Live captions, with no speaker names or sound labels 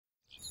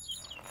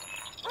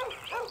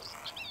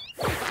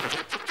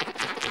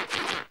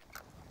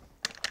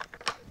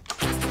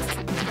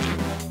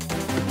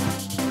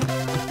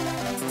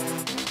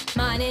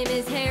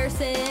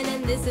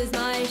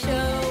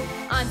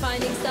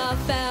finding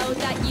stuff out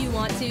that you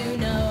want to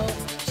know.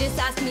 Just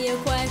ask me a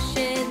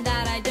question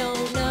that I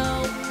don't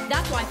know.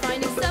 That's why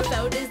Finding Stuff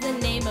Out is the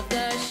name of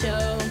the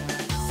show.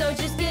 So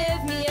just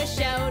give me a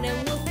shout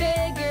and we'll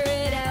figure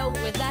it out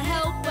with the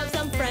help of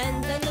some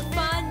friends, and the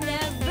fun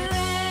never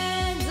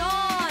ends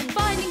on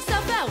Finding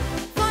Stuff Out,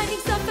 Finding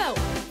Stuff Out,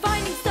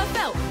 Finding Stuff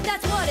Out.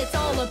 That's what it's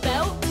all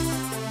about.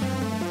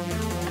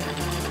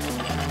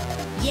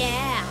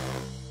 Yeah.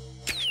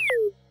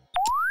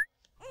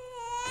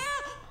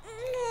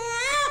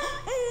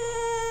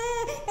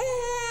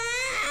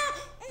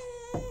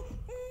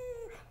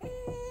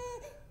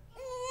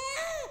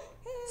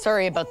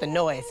 Sorry about the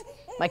noise.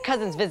 My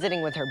cousin's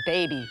visiting with her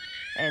baby,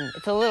 and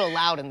it's a little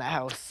loud in the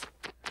house.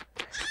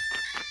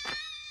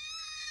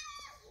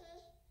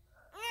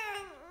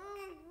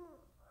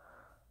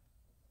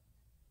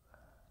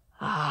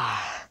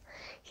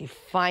 He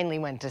finally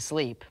went to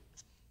sleep.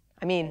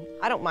 I mean,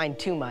 I don't mind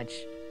too much.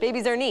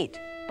 Babies are neat,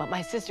 but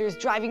my sister is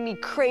driving me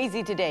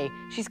crazy today.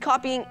 She's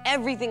copying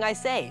everything I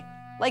say,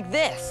 like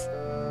this.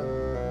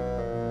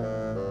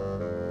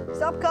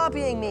 Stop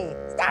copying me.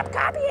 Stop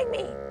copying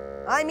me.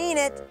 I mean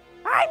it.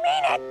 I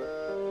mean it.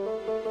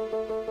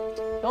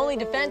 The only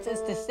defense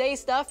is to say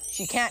stuff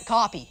she can't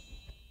copy.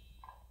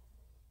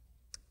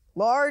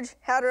 Large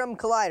Hadron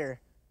Collider.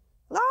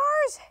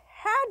 Large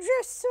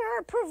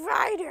Hadron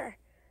Provider.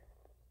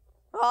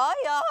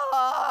 Hiya.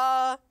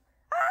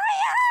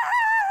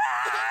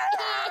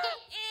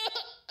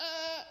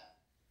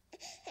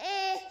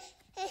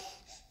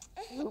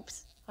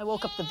 Oops, I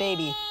woke up the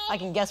baby. I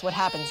can guess what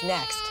happens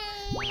next.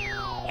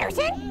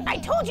 Harrison, I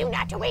told you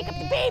not to wake up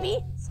the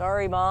baby.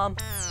 Sorry, Mom.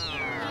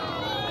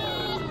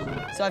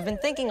 So I've been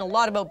thinking a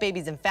lot about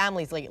babies and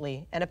families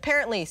lately, and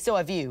apparently so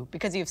have you,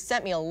 because you've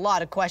sent me a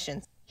lot of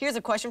questions. Here's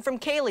a question from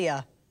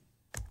Kalia.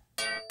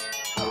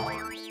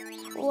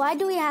 Why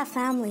do we have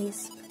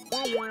families?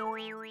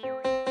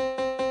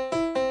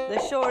 The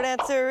short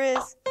answer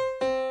is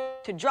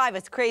to drive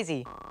us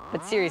crazy.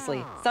 But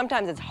seriously,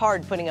 sometimes it's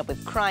hard putting up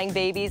with crying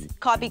babies,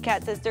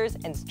 copycat sisters,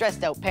 and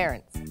stressed out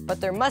parents.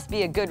 But there must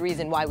be a good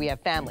reason why we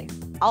have families.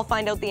 I'll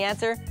find out the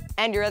answer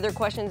and your other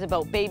questions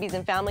about babies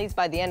and families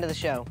by the end of the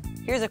show.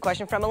 Here's a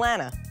question from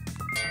Alana.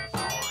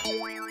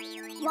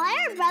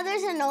 Why are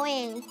brothers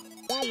annoying?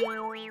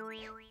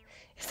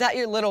 Is that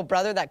your little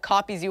brother that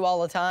copies you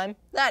all the time?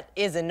 That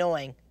is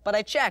annoying. But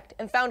I checked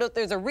and found out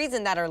there's a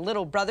reason that our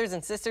little brothers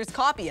and sisters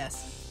copy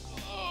us.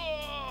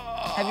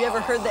 Have you ever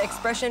heard the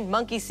expression,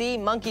 monkey see,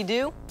 monkey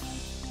do?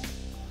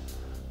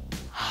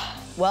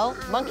 Well,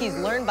 monkeys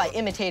learn by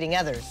imitating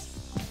others.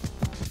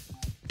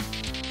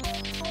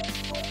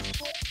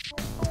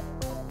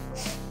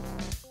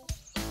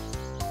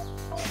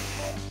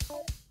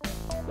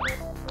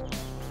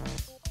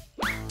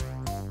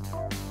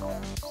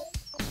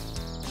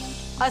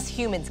 Us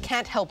humans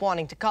can't help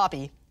wanting to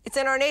copy. It's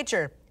in our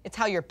nature. It's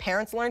how your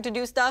parents learn to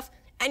do stuff,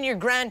 and your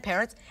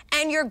grandparents,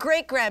 and your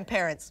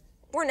great-grandparents.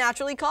 We're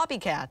naturally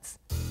copycats.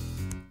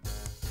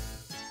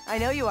 I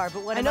know you are,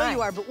 but what am I? I know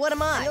you are, but what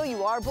am I? I know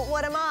you are, but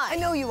what am I? I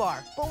know you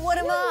are, but what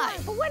am I?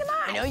 But what am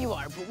I? I know you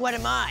are, but what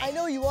am I? I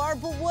know you are,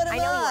 but what am I?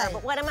 I know you are,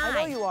 but what am I? I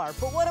know you are,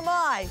 but what am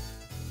I?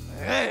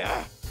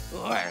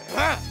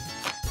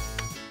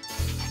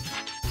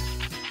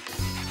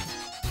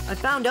 I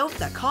found out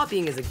that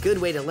copying is a good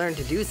way to learn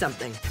to do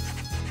something.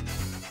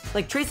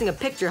 Like tracing a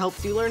picture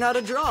helps you learn how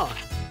to draw.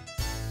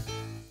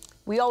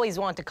 We always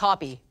want to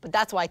copy, but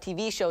that's why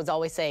TV shows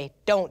always say,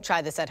 don't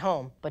try this at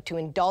home. But to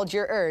indulge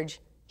your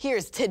urge,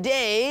 here's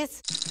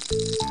today's...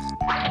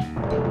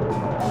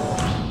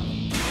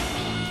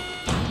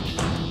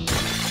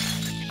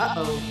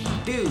 Uh-oh,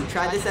 do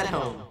try this at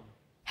home.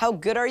 How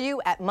good are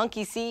you at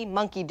monkey see,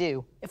 monkey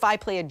do? If I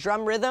play a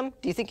drum rhythm,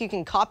 do you think you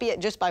can copy it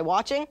just by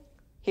watching?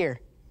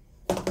 Here.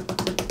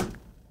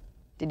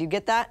 Did you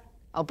get that?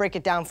 I'll break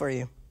it down for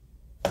you.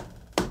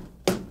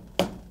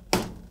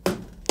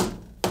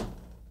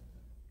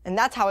 And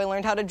that's how I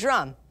learned how to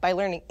drum, by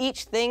learning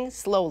each thing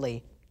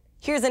slowly.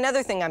 Here's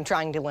another thing I'm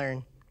trying to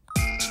learn.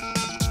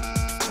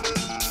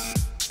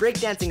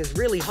 Breakdancing is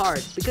really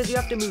hard because you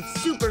have to move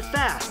super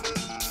fast.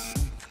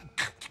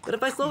 But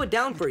if I slow it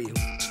down for you,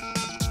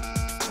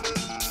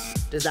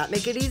 does that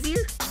make it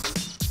easier?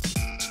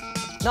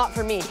 Not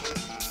for me,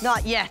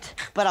 not yet,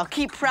 but I'll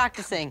keep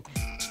practicing.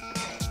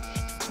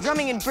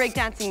 Drumming and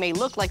breakdancing may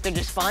look like they're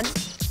just fun,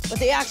 but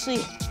they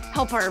actually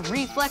help our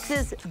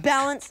reflexes,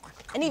 balance,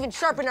 and even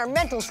sharpen our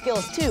mental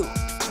skills too.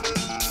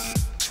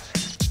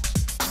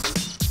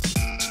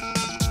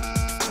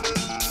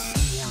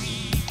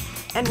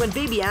 And when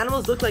baby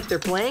animals look like they're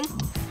playing,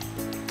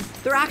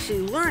 they're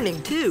actually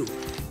learning too.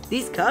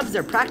 These cubs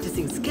are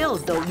practicing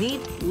skills they'll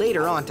need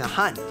later on to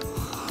hunt.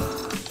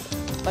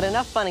 But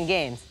enough fun and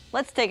games.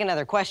 Let's take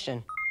another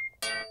question.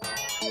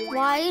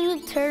 Why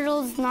do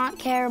turtles not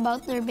care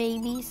about their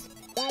babies?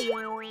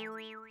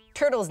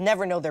 Turtles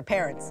never know their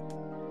parents.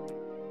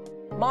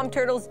 Mom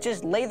turtles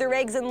just lay their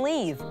eggs and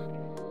leave.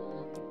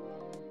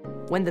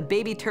 When the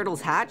baby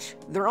turtles hatch,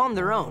 they're on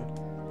their own.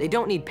 They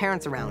don't need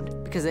parents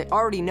around because they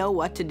already know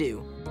what to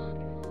do.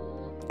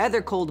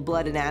 Other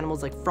cold-blooded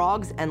animals like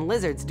frogs and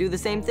lizards do the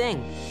same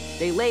thing.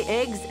 They lay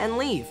eggs and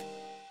leave.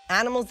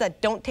 Animals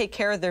that don't take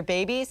care of their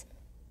babies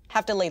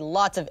have to lay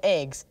lots of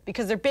eggs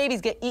because their babies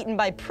get eaten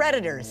by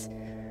predators.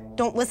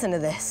 Don't listen to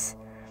this.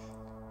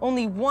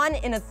 Only 1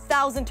 in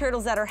 1,000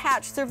 turtles that are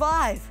hatched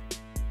survive.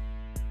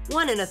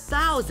 1 in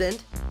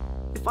 1,000?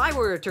 If I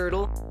were a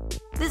turtle,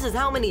 this is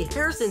how many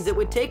Harrisons it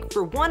would take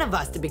for one of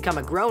us to become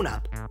a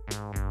grown-up.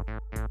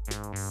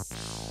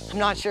 I'm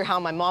not sure how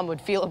my mom would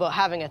feel about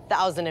having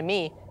 1,000 of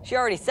me. She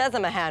already says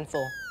I'm a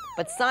handful.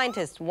 But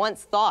scientists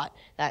once thought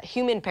that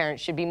human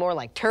parents should be more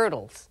like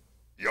turtles.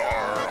 Yar,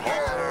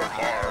 har,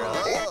 har.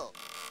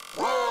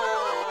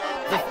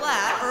 The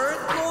Flat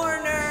Earth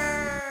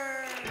Corner!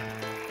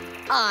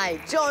 I,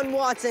 John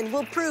Watson,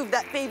 will prove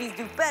that babies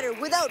do better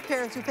without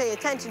parents who pay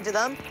attention to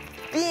them.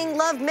 Being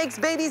loved makes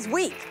babies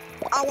weak.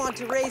 I want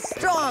to raise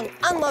strong,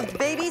 unloved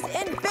babies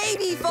in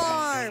baby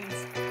farms!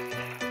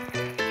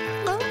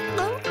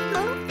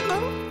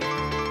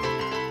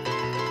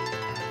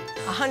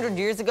 100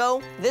 years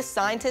ago, this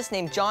scientist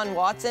named John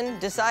Watson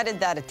decided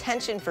that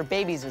attention for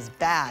babies was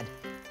bad.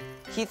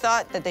 He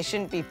thought that they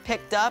shouldn't be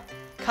picked up,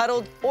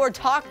 cuddled, or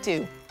talked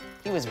to.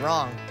 He was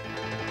wrong.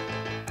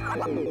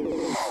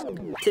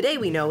 Today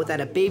we know that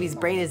a baby's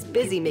brain is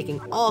busy making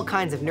all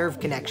kinds of nerve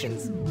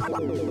connections.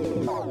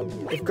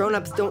 If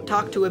grown-ups don't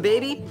talk to a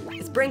baby,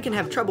 its brain can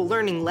have trouble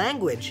learning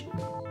language.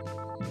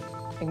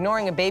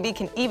 Ignoring a baby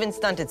can even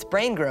stunt its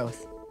brain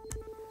growth.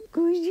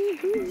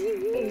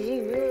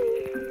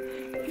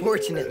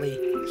 Fortunately,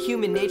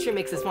 human nature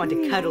makes us want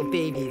to cuddle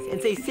babies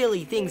and say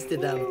silly things to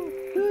them.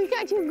 You're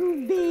such a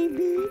good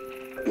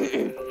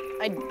baby.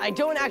 I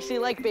don't actually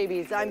like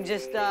babies. I'm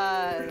just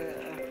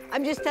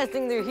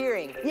testing their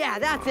hearing. Yeah,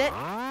 that's it.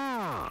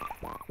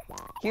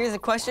 Here's a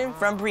question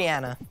from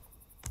Brianna.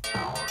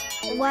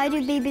 Why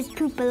do babies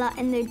poop a lot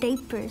in their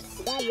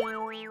diapers?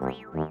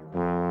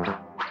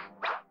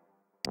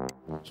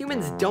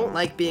 Humans don't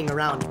like being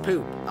around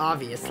poop,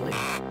 obviously.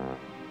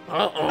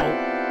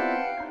 Uh-oh.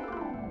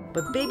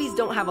 But babies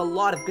don't have a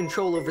lot of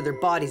control over their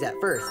bodies at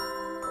first.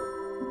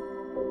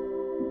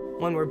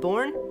 When we're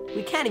born,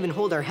 we can't even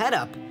hold our head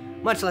up,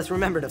 much less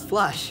remember to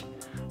flush.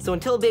 So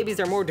until babies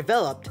are more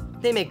developed,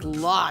 they make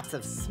lots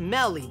of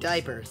smelly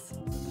diapers.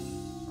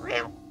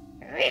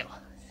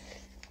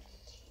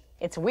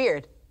 It's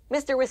weird.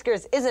 Mr.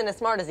 Whiskers isn't as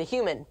smart as a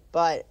human,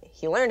 but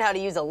he learned how to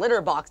use a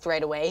litter box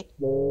right away.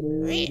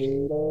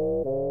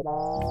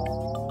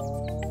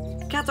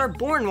 Cats are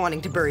born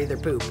wanting to bury their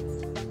poop.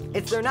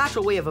 It's their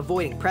natural way of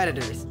avoiding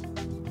predators.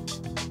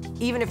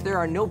 Even if there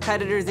are no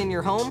predators in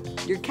your home,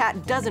 your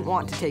cat doesn't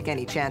want to take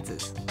any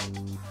chances.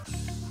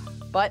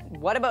 But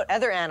what about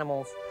other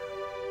animals?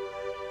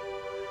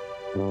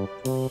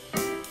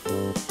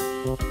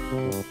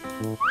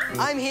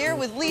 I'm here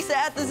with Lisa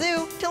at the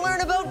zoo to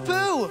learn about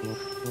poo.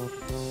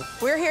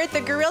 We're here at the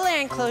gorilla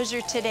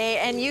enclosure today,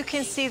 and you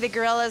can see the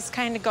gorillas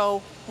kind of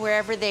go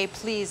wherever they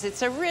please.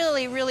 It's a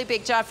really, really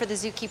big job for the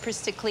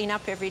zookeepers to clean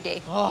up every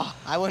day. Oh,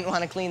 I wouldn't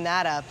want to clean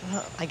that up.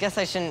 I guess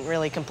I shouldn't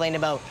really complain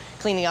about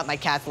cleaning up my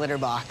cat's litter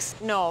box.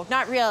 No,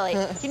 not really.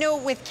 You know,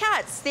 with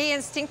cats, they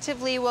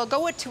instinctively will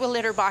go to a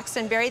litter box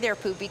and bury their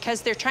poo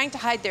because they're trying to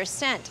hide their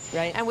scent.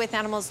 Right. And with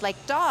animals like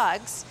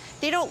dogs,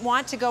 they don't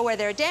want to go where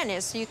their den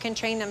is, so you can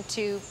train them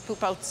to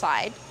poop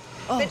outside.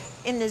 Oh. But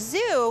in the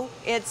zoo,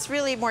 it's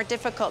really more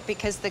difficult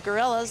because the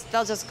gorillas,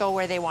 they'll just go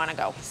where they want to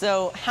go.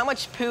 So how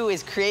much poo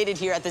is created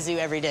here at the zoo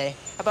every day?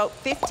 About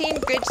 15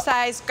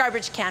 good-sized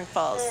garbage can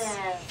fulls.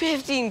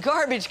 15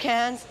 garbage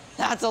cans?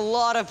 That's a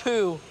lot of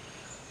poo.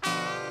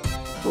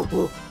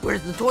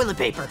 Where's the toilet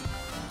paper?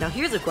 Now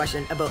here's a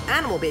question about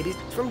animal babies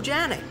from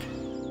Janik.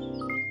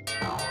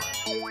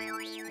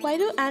 Why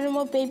do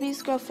animal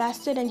babies grow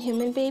faster than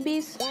human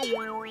babies?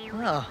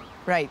 Oh,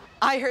 right.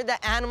 I heard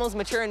that animals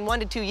mature in 1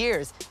 to 2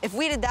 years. If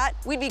we did that,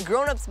 we'd be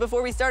grown-ups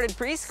before we started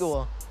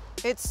preschool.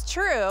 It's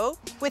true.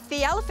 With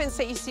the elephants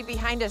that you see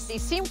behind us, they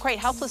seem quite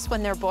helpless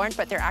when they're born,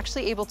 but they're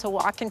actually able to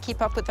walk and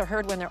keep up with the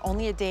herd when they're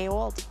only a day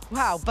old.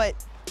 Wow, but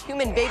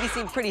human babies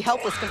seem pretty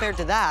helpless compared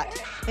to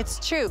that.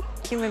 It's true.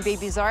 Human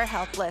babies are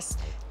helpless.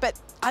 But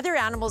other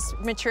animals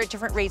mature at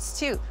different rates,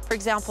 too. For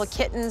example,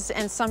 kittens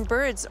and some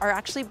birds are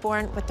actually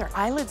born with their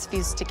eyelids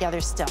fused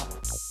together still.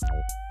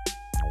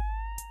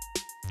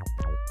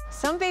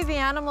 Some baby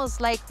animals,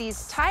 like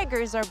these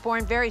tigers, are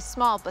born very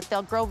small, but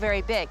they'll grow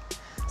very big.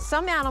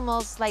 Some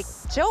animals, like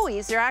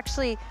joeys, are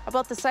actually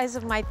about the size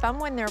of my thumb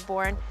when they're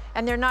born,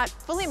 and they're not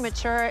fully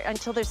mature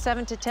until they're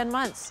 7 to 10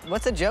 months.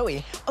 What's a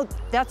joey? Oh,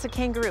 that's a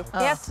kangaroo. Oh.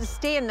 They have to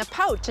stay in the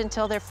pouch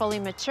until they're fully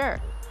mature.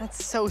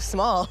 That's so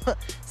small.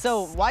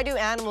 So why do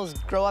animals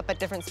grow up at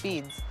different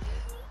speeds?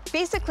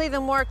 Basically, the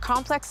more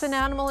complex an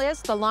animal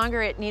is, the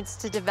longer it needs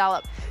to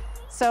develop.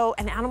 So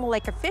an animal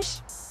like a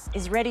fish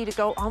is ready to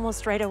go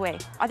almost right away.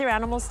 Other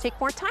animals take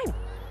more time.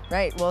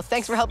 Right, well,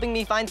 thanks for helping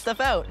me find stuff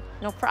out.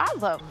 No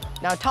problem.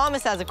 Now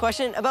Thomas has a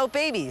question about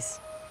babies.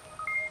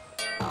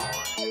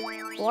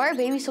 Why are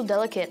babies so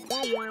delicate?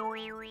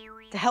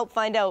 To help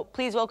find out,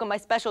 please welcome my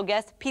special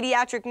guest,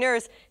 pediatric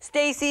nurse,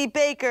 Stacy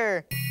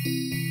Baker.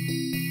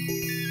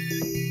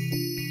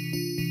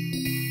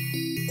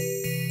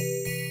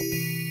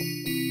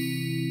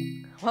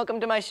 welcome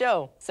to my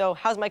show. So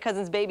how's my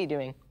cousin's baby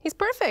doing? He's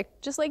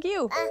perfect, just like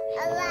you.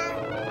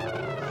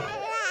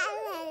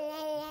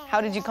 How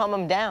did you calm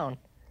him down?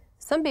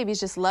 Some babies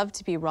just love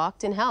to be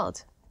rocked and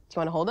held. Do you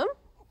want to hold him?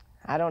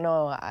 I don't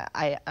know.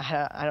 I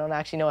don't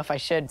actually know if I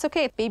should. It's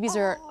okay. Babies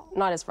are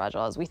not as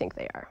fragile as we think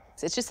they are.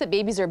 It's just that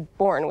babies are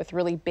born with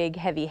really big,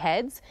 heavy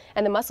heads,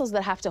 and the muscles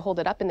that have to hold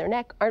it up in their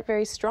neck aren't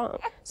very strong.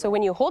 So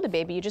when you hold a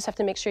baby, you just have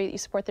to make sure that you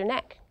support their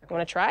neck. You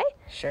want to try?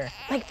 Sure.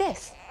 Like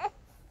this.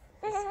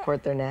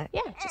 Support their neck?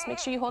 Yeah, just make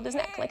sure you hold his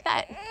neck like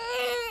that.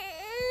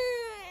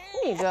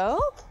 There you go.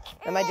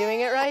 Am I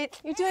doing it right?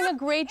 You're doing a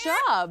great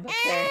job.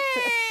 Okay.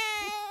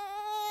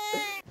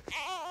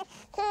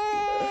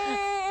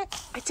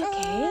 It's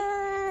okay.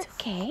 It's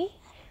okay.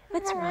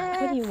 What's wrong?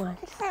 What do you want?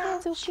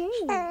 It's okay.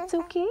 It's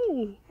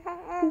okay.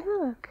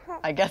 Look.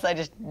 I guess I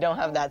just don't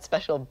have that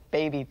special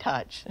baby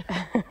touch.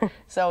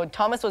 So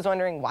Thomas was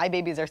wondering why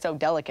babies are so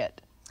delicate.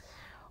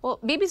 Well,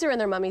 babies are in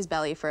their mummy's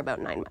belly for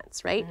about 9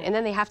 months, right? And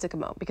then they have to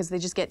come out because they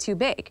just get too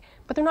big.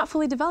 But they're not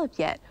fully developed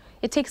yet.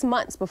 It takes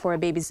months before a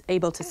baby's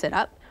able to sit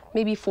up,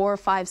 maybe 4,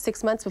 5,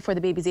 6 months before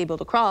the baby's able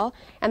to crawl,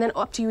 and then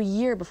up to a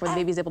year before the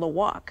baby's able to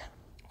walk.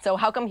 So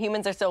how come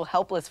humans are so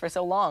helpless for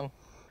so long?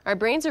 Our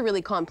brains are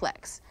really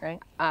complex. Right.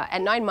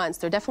 At 9 months,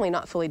 they're definitely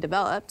not fully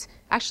developed.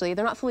 Actually,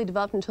 they're not fully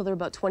developed until they're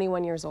about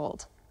 21 years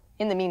old.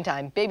 In the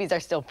meantime, babies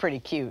are still pretty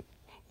cute.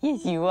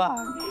 Yes, you are.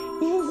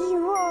 Yes,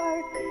 you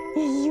are.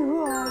 Yes, you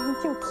are.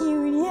 You're so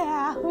cute,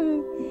 yeah.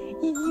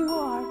 Yes, you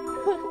are.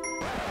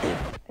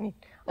 I mean,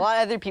 a lot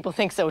of other people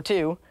think so,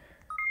 too.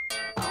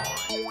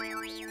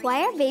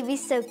 Why are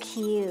babies so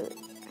cute?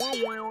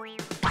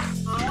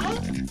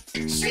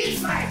 Street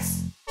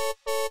Smarts.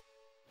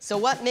 So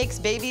what makes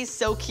babies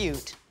so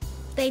cute?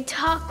 They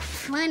talk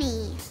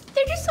funny.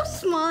 They're just so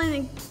small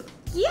and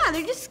yeah,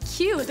 they're just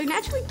cute. They're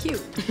naturally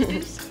cute.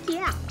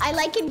 Yeah. I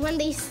like it when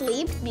they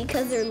sleep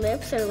because their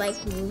lips are like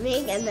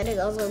moving and then it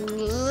goes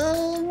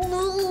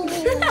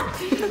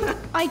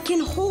I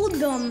can hold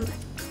them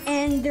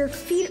and their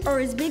feet are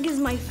as big as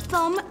my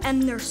thumb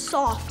and they're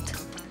soft.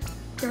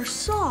 They're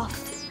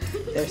soft.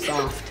 They're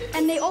soft.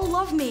 And they all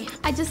love me.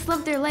 I just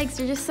love their legs.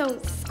 They're just so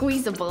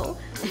squeezable.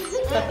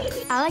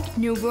 I like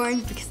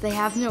newborns because they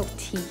have no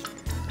teeth.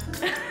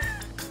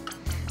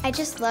 I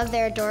just love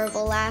their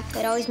adorable laugh.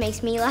 It always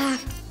makes me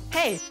laugh.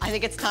 Hey, I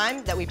think it's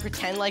time that we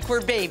pretend like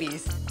we're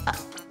babies.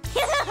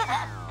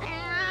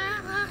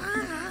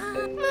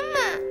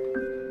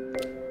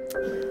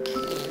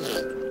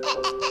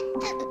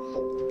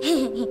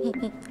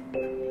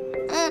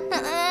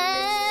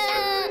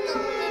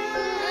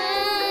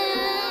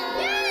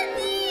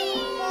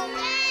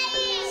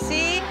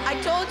 See, I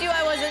told you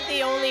I wasn't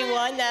the only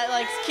one that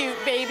likes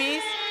cute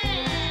babies.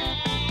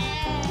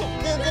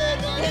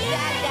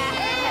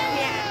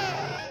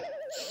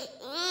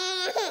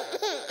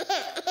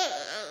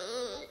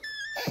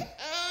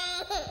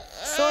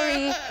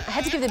 Sorry, I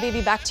had to give the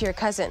baby back to your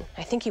cousin.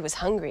 I think he was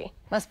hungry.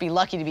 Must be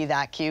lucky to be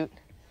that cute.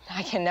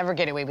 I can never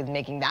get away with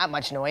making that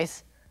much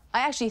noise.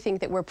 I actually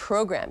think that we're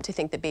programmed to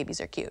think that babies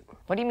are cute.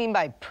 What do you mean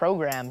by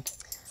programmed?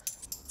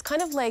 It's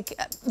kind of like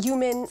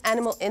human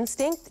animal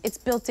instinct. It's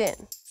built in.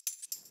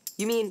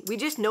 You mean we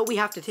just know we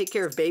have to take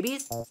care of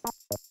babies?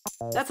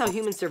 That's how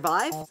humans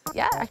survive?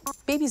 Yeah,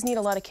 babies need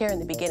a lot of care in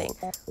the beginning.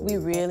 We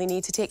really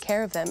need to take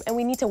care of them, and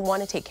we need to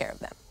want to take care of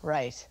them.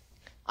 Right.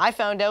 I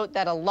found out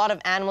that a lot of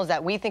animals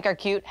that we think are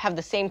cute have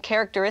the same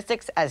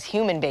characteristics as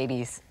human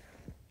babies.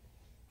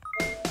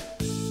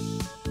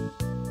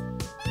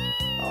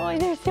 Oh,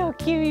 they're so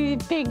cute,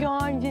 with big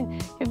arms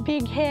and a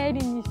big head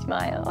and a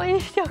smile. Oh, they're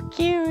so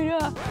cute.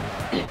 Oh.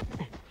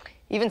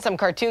 Even some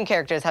cartoon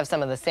characters have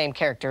some of the same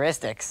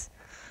characteristics.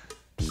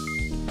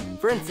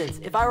 For instance,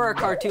 if I were a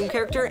cartoon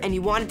character and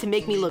you wanted to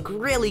make me look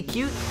really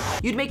cute,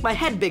 you'd make my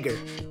head bigger.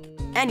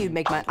 And you'd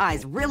make my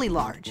eyes really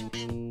large.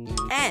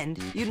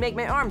 And you'd make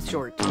my arms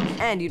short.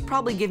 And you'd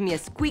probably give me a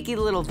squeaky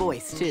little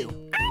voice, too.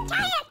 Aren't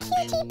I a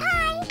cutie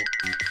pie?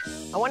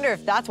 I wonder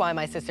if that's why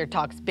my sister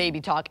talks baby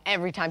talk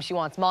every time she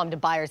wants Mom to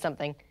buy her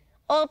something.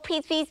 Oh,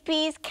 please, please,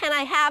 please, can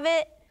I have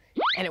it?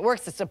 And it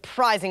works a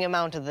surprising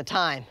amount of the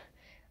time.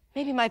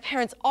 Maybe my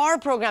parents are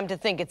programmed to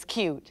think it's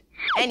cute.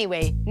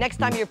 Anyway, next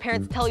time your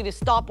parents tell you to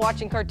stop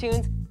watching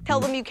cartoons, tell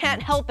them you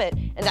can't help it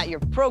and that you're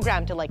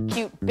programmed to like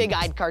cute,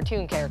 big-eyed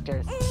cartoon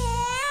characters.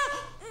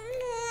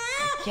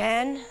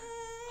 Again?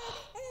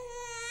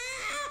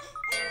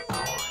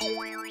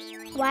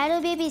 Why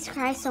do babies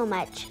cry so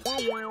much?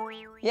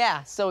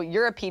 Yeah, so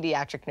you're a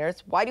pediatric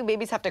nurse. Why do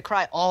babies have to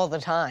cry all the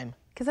time?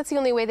 Because that's the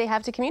only way they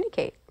have to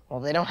communicate. Well,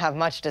 they don't have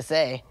much to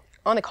say.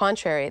 On the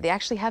contrary, they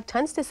actually have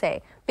tons to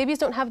say. Babies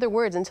don't have their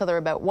words until they're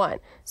about 1.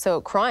 So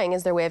crying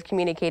is their way of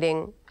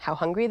communicating how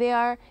hungry they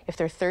are, if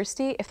they're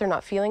thirsty, if they're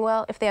not feeling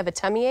well, if they have a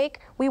tummy ache.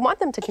 We want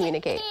them to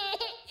communicate.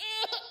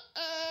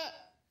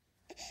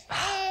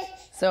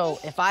 So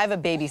if I have a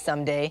baby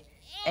someday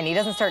and he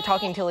doesn't start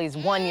talking till he's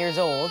 1 year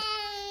old,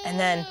 and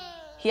then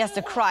he has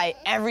to cry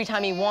every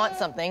time he wants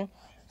something,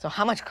 so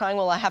how much crying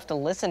will I have to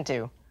listen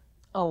to?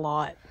 A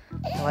lot.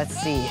 Let's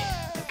see.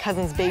 My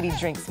cousin's baby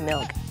drinks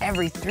milk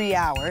every 3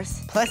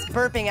 hours, plus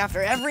burping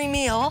after every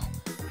meal,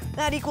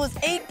 That equals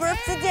 8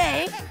 burps a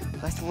day,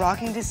 plus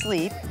rocking to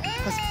sleep,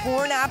 plus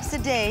 4 naps a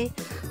day,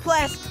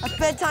 plus a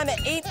bedtime at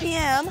 8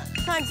 p.m.,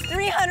 times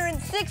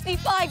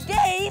 365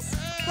 days,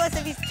 plus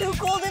if he's too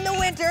cold in the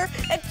winter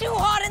and too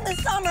hot in the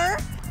summer,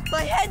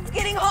 my head's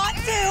getting hot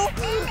too.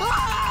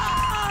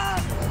 Ah!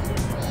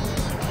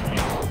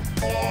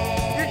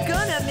 You're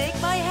gonna make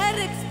my head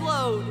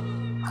explode.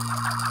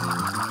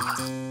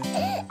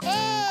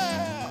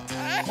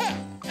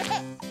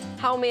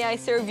 How may I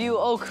serve you,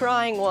 oh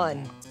crying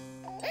one?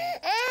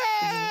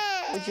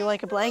 Would you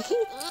like a blankie?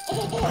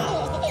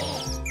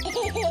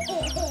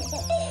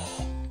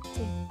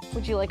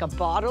 Would you like a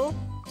bottle?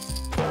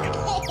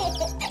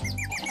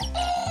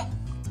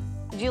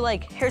 Would you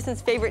like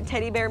Harrison's favorite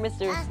teddy bear,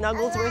 Mr.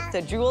 Snugglesworth,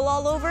 to drool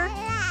all over?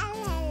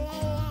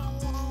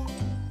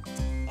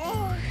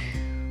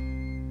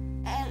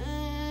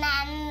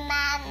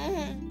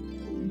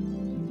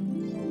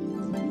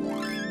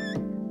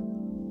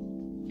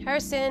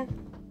 Harrison.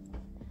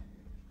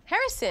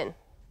 Harrison.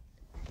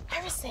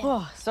 Harrison.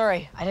 Oh,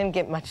 sorry. I didn't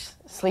get much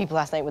sleep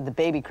last night with the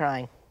baby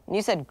crying.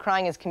 You said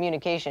crying is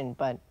communication,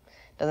 but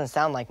doesn't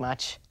sound like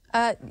much.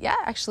 Yeah,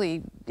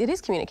 actually, it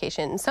is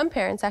communication. Some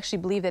parents actually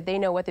believe that they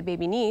know what the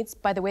baby needs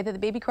by the way that the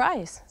baby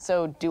cries.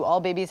 So do all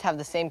babies have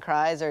the same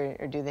cries, or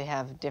do they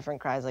have different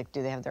cries? Like,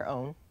 do they have their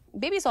own?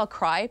 Babies all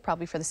cry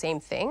probably for the same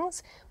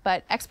things,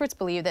 but experts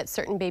believe that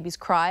certain babies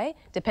cry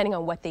depending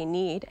on what they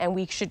need, and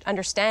we should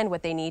understand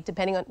what they need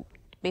depending on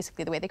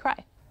basically the way they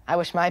cry. I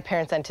wish my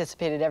parents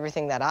anticipated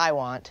everything that I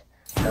want.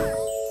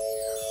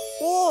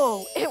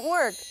 Whoa, it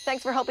worked.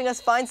 Thanks for helping us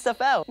find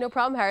stuff out. No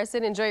problem,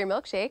 Harrison. Enjoy your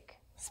milkshake.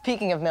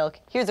 Speaking of milk,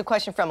 here's a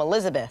question from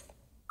Elizabeth.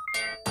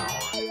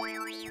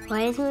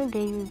 Why does my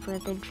baby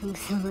brother drink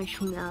so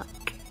much milk?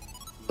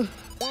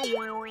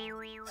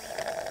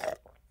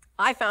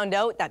 I found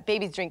out that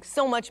babies drink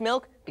so much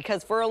milk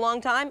because for a long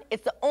time,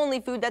 it's the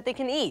only food that they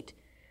can eat.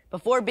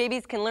 Before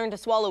babies can learn to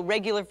swallow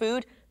regular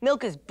food,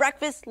 milk is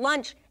breakfast,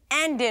 lunch,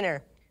 and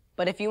dinner.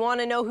 But if you want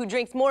to know who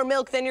drinks more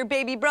milk than your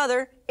baby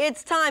brother,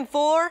 it's time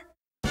for...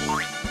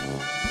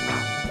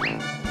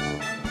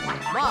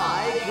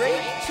 My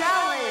Great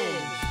Challenge!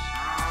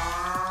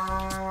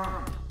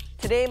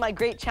 Today, my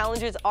great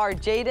challengers are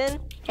Jaden.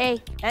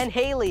 Hey. And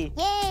Haley.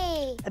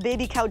 Yay! A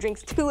baby cow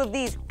drinks 2 of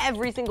these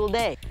every single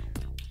day.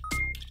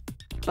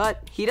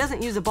 But he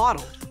doesn't use a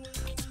bottle.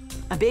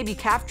 A baby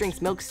calf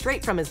drinks milk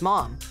straight from his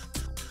mom.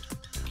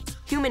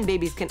 Human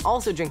babies can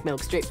also drink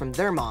milk straight from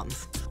their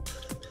moms.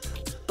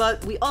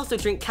 But we also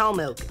drink cow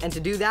milk, and to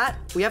do that,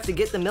 we have to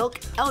get the milk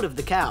out of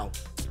the cow.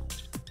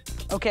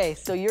 Okay,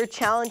 so your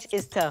challenge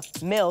is to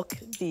milk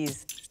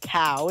these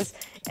cows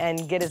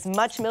and get as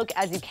much milk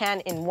as you can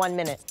in 1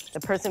 minute. The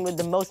person with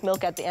the most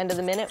milk at the end of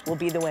the minute will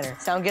be the winner.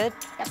 Sound good?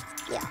 Yep.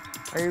 Yeah.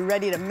 Are you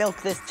ready to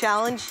milk this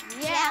challenge?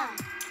 Yeah.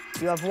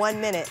 You have 1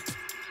 minute.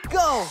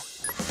 Go!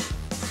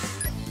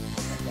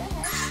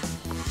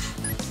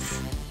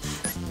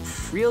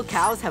 Real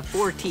cows have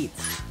 4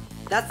 teeth.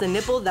 That's the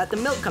nipple that the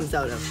milk comes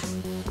out of.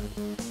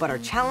 But our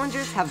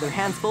challengers have their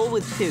hands full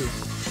with 2.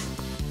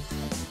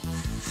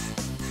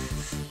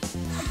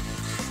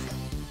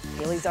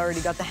 Haley's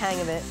already got the hang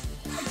of it.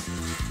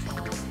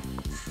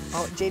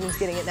 Oh, Jaden's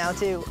getting it now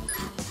too.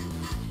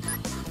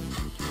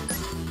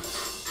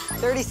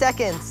 30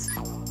 seconds.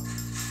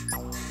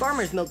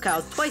 Farmers milk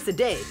cows twice a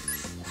day.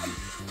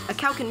 A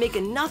cow can make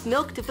enough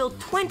milk to fill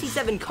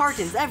 27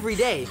 cartons every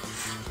day.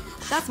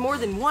 That's more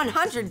than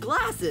 100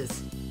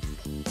 glasses.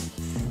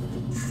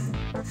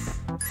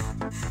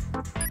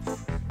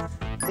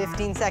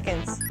 15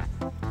 seconds.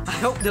 I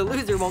hope the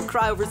loser won't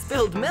cry over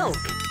spilled milk.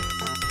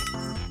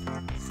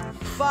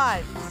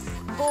 5,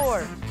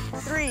 4,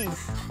 3,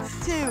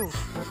 2,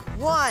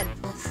 1.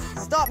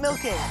 Stop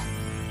milking.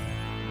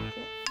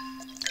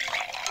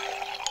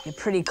 A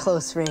pretty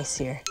close race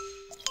here.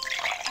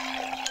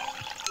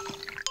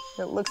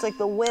 It looks like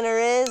the winner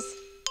is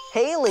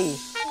Haley. Yay!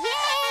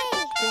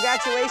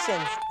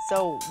 Congratulations.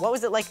 So what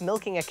was it like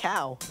milking a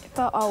cow? I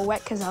felt all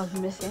wet because I was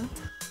missing.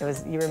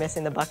 You were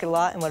missing the bucket a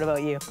lot, and what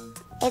about you?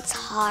 It's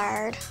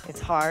hard. It's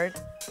hard?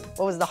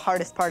 What was the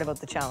hardest part about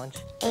the challenge?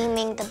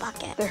 Aiming the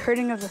bucket. The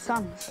hurting of the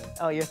thumbs.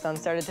 Oh, your thumb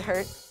started to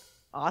hurt?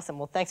 Awesome.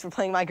 Well, thanks for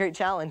playing My Great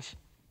Challenge.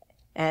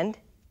 And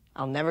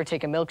I'll never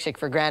take a milkshake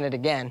for granted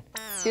again.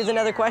 Here's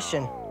another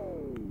question.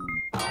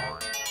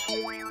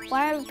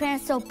 Why are the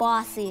parents so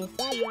bossy?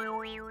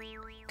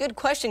 Good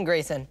question,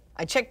 Grayson.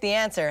 I checked the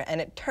answer, and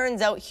it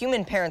turns out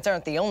human parents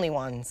aren't the only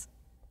ones.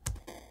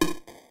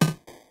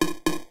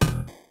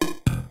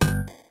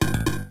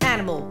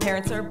 Animal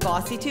parents are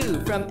bossy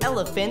too, from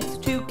elephants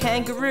to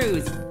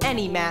kangaroos.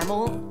 Any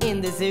mammal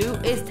in the zoo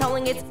is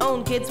telling its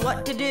own kids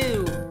what to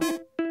do.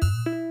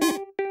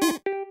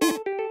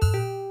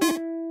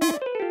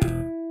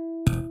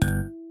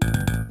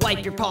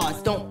 Wipe your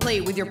paws, don't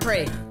play with your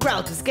prey.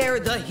 Growl to scare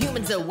the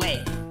humans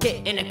away.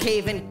 Get in a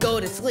cave and go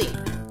to sleep.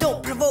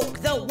 Don't provoke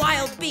the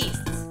wild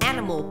beasts.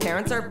 Animal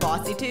parents are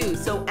bossy too,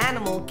 so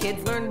animal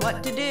kids learn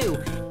what to do.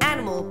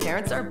 Animal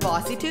parents are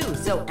bossy too,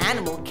 so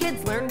animal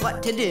kids learn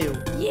what to do.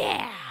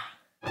 Yeah!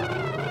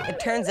 It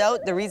turns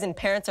out the reason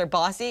parents are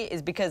bossy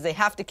is because they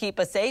have to keep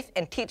us safe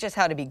and teach us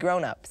how to be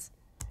grown-ups.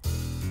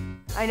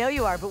 I know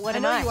you are, but what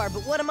am I? I know you are,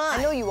 but what am I?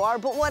 I know you are,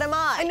 but what am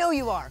I? I know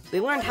you are.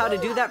 They learned how to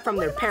do that from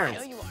their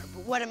parents. I know you are,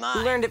 but what am I?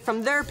 Who learned it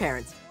from their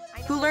parents?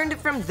 Who learned it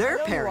from their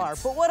parents? I know you are,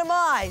 but what am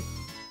I?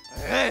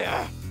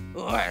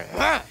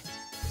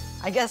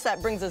 I guess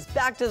that brings us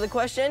back to the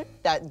question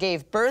that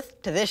gave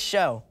birth to this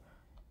show.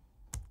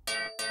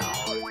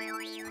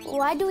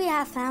 Why do we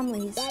have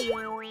families?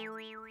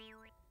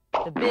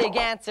 The big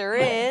answer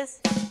is...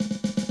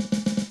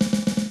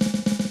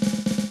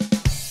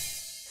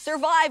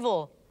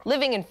 survival.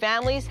 Living in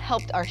families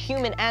helped our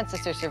human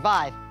ancestors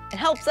survive, and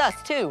helps us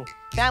too.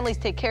 Families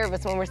take care of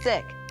us when we're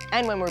sick,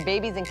 and when we're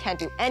babies and can't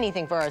do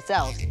anything for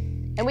ourselves.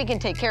 And we can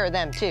take care of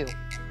them too.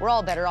 We're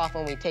all better off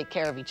when we take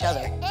care of each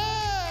other.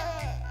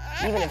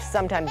 Even if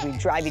sometimes we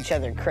drive each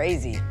other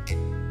crazy.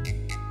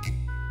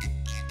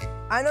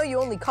 I know you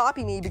only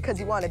copy me because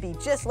you want to be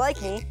just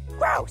like me.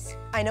 Gross!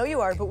 I know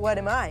you are, but what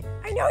am I?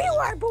 I know you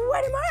are, but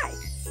what am I?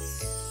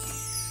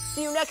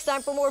 See you next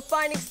time for more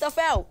Finding Stuff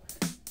Out.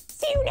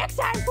 See you next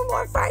time for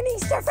more Finding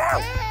Stuff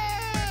Out.